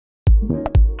Hey,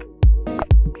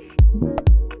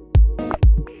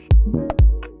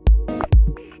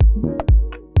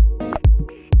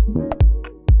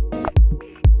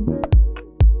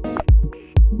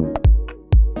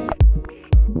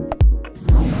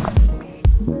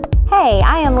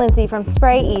 I am Lindsay from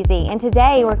SprayEZ, and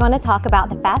today we're going to talk about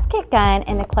the fast kick gun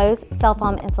and the closed cell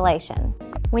foam insulation.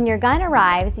 When your gun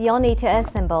arrives, you'll need to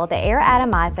assemble the air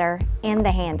atomizer and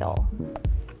the handle.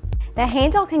 The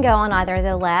handle can go on either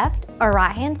the left or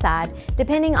right hand side,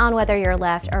 depending on whether you're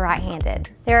left or right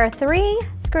handed. There are 3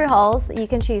 screw holes that you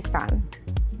can choose from.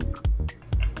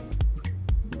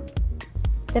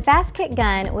 The fast kick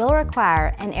gun will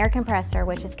require an air compressor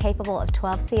which is capable of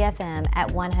 12 CFM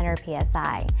at 100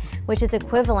 PSI, which is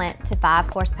equivalent to 5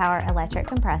 horsepower electric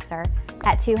compressor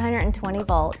at 220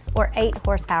 volts or 8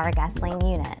 horsepower gasoline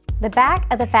unit. The back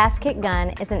of the fast kick gun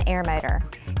is an air motor.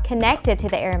 Connected to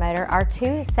the air motor are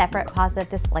 2 separate positive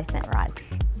displacement rods.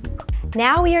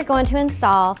 Now we are going to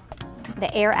install the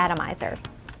air atomizer.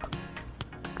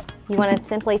 You want to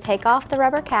simply take off the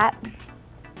rubber cap,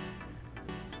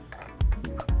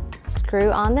 screw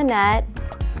on the nut,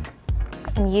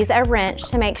 and use a wrench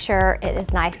to make sure it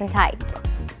is nice and tight.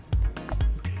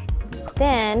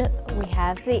 Then we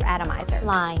have the atomizer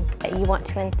line that you want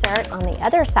to insert on the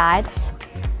other side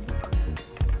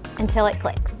until it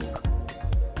clicks.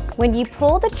 When you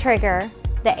pull the trigger,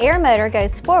 the air motor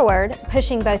goes forward,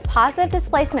 pushing both positive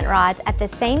displacement rods at the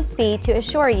same speed to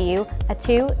assure you a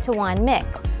 2-to-1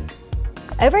 mix.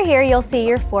 Over here you'll see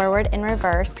your forward and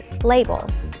reverse label.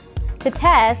 To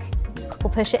test, we'll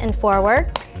push it in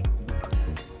forward,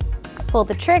 pull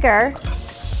the trigger,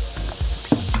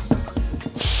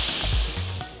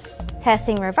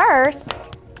 testing reverse,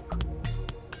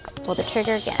 pull the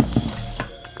trigger again.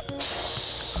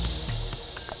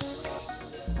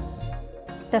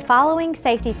 The following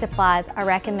safety supplies are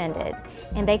recommended,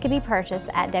 and they can be purchased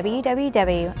at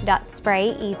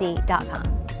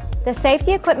www.sprayez.com. The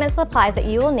safety equipment supplies that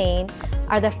you will need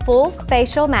are the full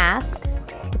facial mask,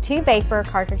 the 2 vapor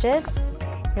cartridges,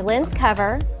 your lens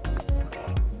cover,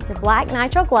 your black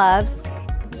nitrile gloves,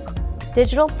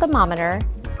 digital thermometer,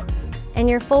 and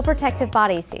your full protective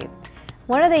bodysuit.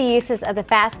 One of the uses of the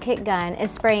fast kick gun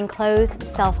is spraying closed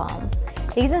cell foam.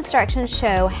 These instructions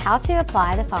show how to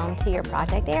apply the foam to your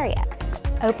project area.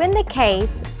 Open the case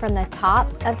from the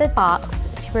top of the box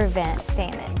to prevent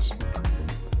damage.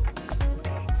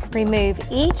 Remove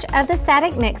each of the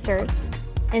static mixers,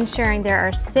 ensuring there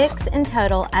are 6 in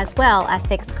total as well as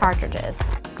 6 cartridges.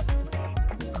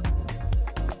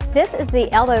 This is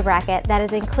the elbow bracket that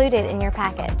is included in your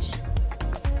package.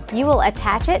 You will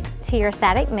attach it to your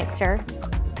static mixer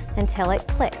until it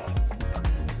clicks.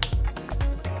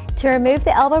 To remove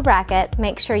the elbow bracket,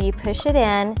 make sure you push it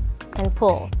in and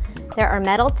pull. There are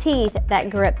metal teeth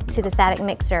that grip to the static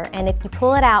mixer, and if you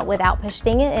pull it out without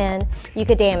pushing it in, you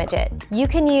could damage it. You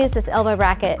can use this elbow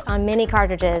bracket on many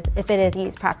cartridges if it is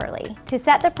used properly. To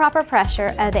set the proper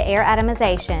pressure of the air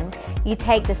atomization, you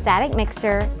take the static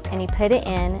mixer and you put it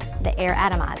in the air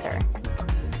atomizer.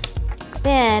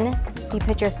 Then you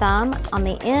put your thumb on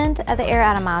the end of the air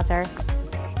atomizer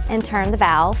and turn the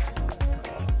valve.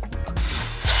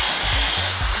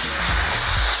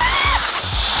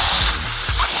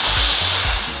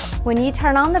 When you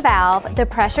turn on the valve, the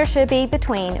pressure should be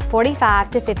between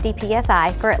 45 to 50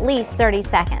 psi for at least 30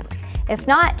 seconds. If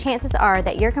not, chances are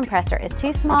that your compressor is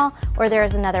too small or there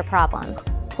is another problem.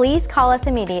 Please call us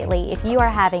immediately if you are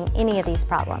having any of these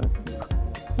problems.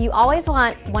 You always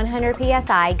want 100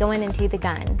 psi going into the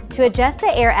gun. To adjust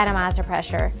the air atomizer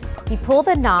pressure, you pull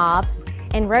the knob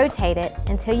and rotate it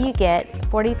until you get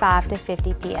 45 to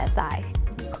 50 psi.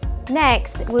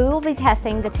 Next, we will be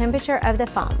testing the temperature of the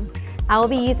foam. I will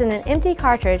be using an empty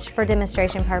cartridge for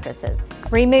demonstration purposes.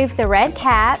 Remove the red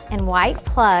cap and white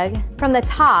plug from the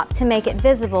top to make it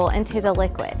visible into the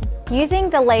liquid. Using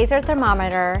the laser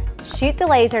thermometer, shoot the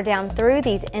laser down through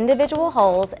these individual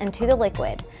holes into the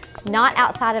liquid, not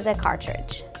outside of the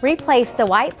cartridge. Replace the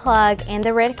white plug and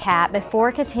the red cap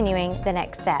before continuing the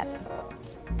next step.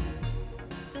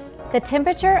 The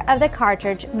temperature of the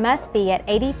cartridge must be at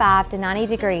 85 to 90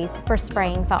 degrees for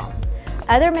spraying foam.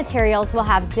 Other materials will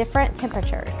have different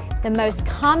temperatures. The most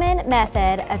common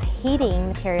method of heating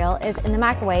material is in the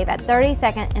microwave at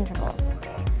 30-second intervals.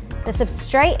 The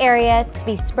substrate area to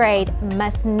be sprayed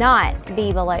must not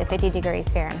be below 50 degrees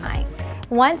Fahrenheit.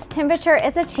 Once temperature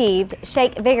is achieved,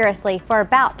 shake vigorously for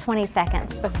about 20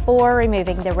 seconds before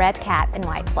removing the red cap and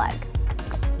white plug.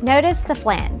 Notice the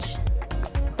flange.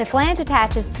 The flange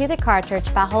attaches to the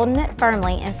cartridge by holding it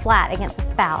firmly and flat against the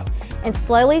spout and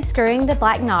slowly screwing the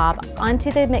black knob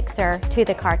onto the mixer to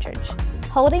the cartridge.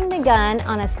 Holding the gun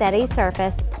on a steady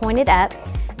surface pointed up,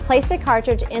 place the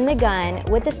cartridge in the gun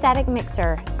with the static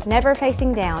mixer, never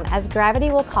facing down, as gravity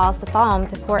will cause the foam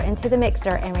to pour into the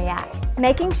mixer and react.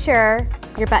 Making sure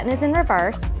your button is in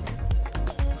reverse,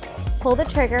 pull the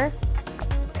trigger,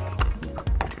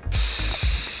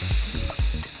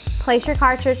 place your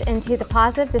cartridge into the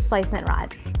positive displacement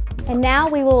rods. And now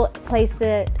we will place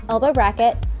the elbow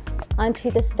bracket onto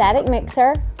the static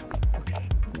mixer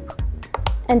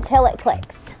until it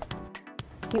clicks.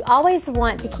 You always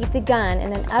want to keep the gun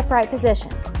in an upright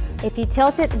position. If you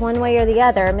tilt it one way or the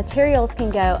other, materials can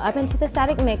go up into the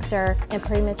static mixer and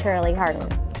prematurely harden.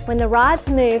 When the rods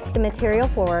move the material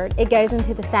forward, it goes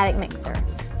into the static mixer.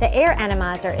 The air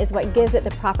atomizer is what gives it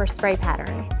the proper spray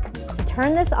pattern. To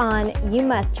turn this on, you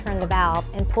must turn the valve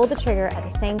and pull the trigger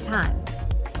at the same time.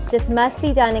 This must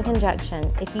be done in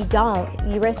conjunction. If you don't,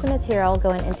 you risk the material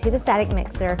going into the static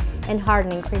mixer and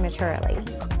hardening prematurely.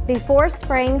 Before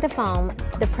spraying the foam,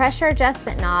 the pressure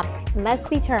adjustment knob must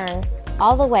be turned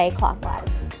all the way clockwise.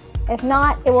 If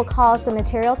not, it will cause the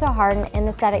material to harden in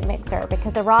the static mixer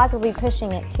because the rods will be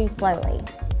pushing it too slowly.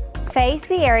 Face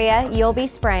the area you'll be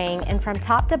spraying and from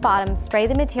top to bottom spray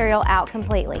the material out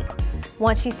completely.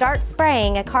 Once you start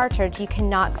spraying a cartridge, you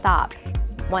cannot stop.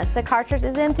 Once the cartridge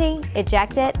is empty,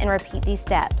 eject it and repeat these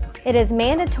steps. It is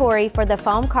mandatory for the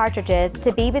foam cartridges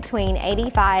to be between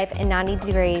 85 and 90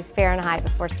 degrees Fahrenheit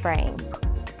before spraying.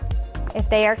 If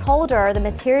they are colder, the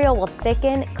material will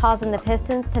thicken, causing the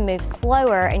pistons to move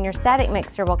slower and your static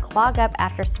mixer will clog up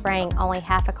after spraying only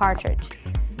half a cartridge.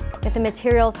 If the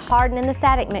materials harden in the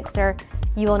static mixer,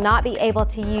 you will not be able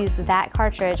to use that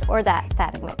cartridge or that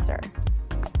static mixer.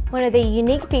 One of the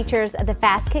unique features of the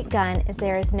Fast Kick gun is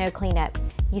there is no cleanup.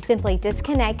 You simply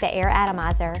disconnect the air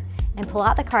atomizer and pull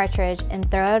out the cartridge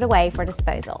and throw it away for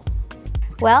disposal.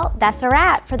 Well, that's a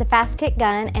wrap for the Fast Kick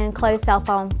gun and closed cell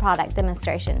phone product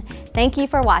demonstration. Thank you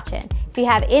for watching. If you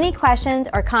have any questions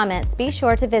or comments, be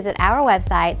sure to visit our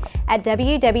website at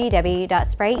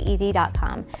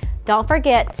www.sprayez.com. Don't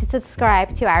forget to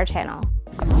subscribe to our channel.